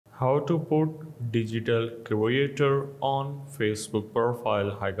How to put digital creator on Facebook profile.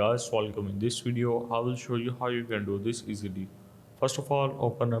 Hi guys, welcome. In this video I will show you how you can do this easily. First of all,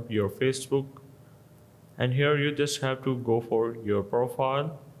 open up your Facebook and here you just have to go for your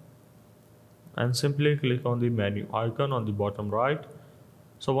profile and simply click on the menu icon on the bottom right.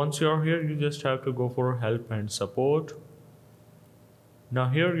 So once you are here, you just have to go for help and support. Now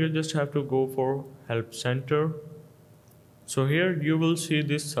here you just have to go for help center. So here you will see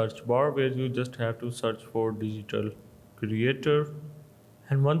this search bar where you just have to search for digital creator.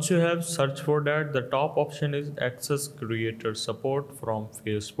 And once you have searched for that, the top option is access creator support from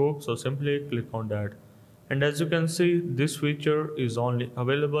Facebook. So simply click on that. And as you can see, this feature is only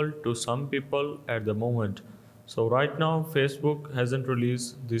available to some people at the moment. So right now Facebook hasn't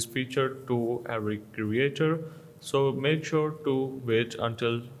released this feature to every creator. So make sure to wait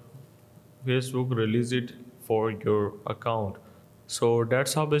until Facebook release it for your account. So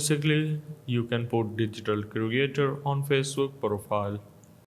that's how basically you can put digital creator on Facebook profile.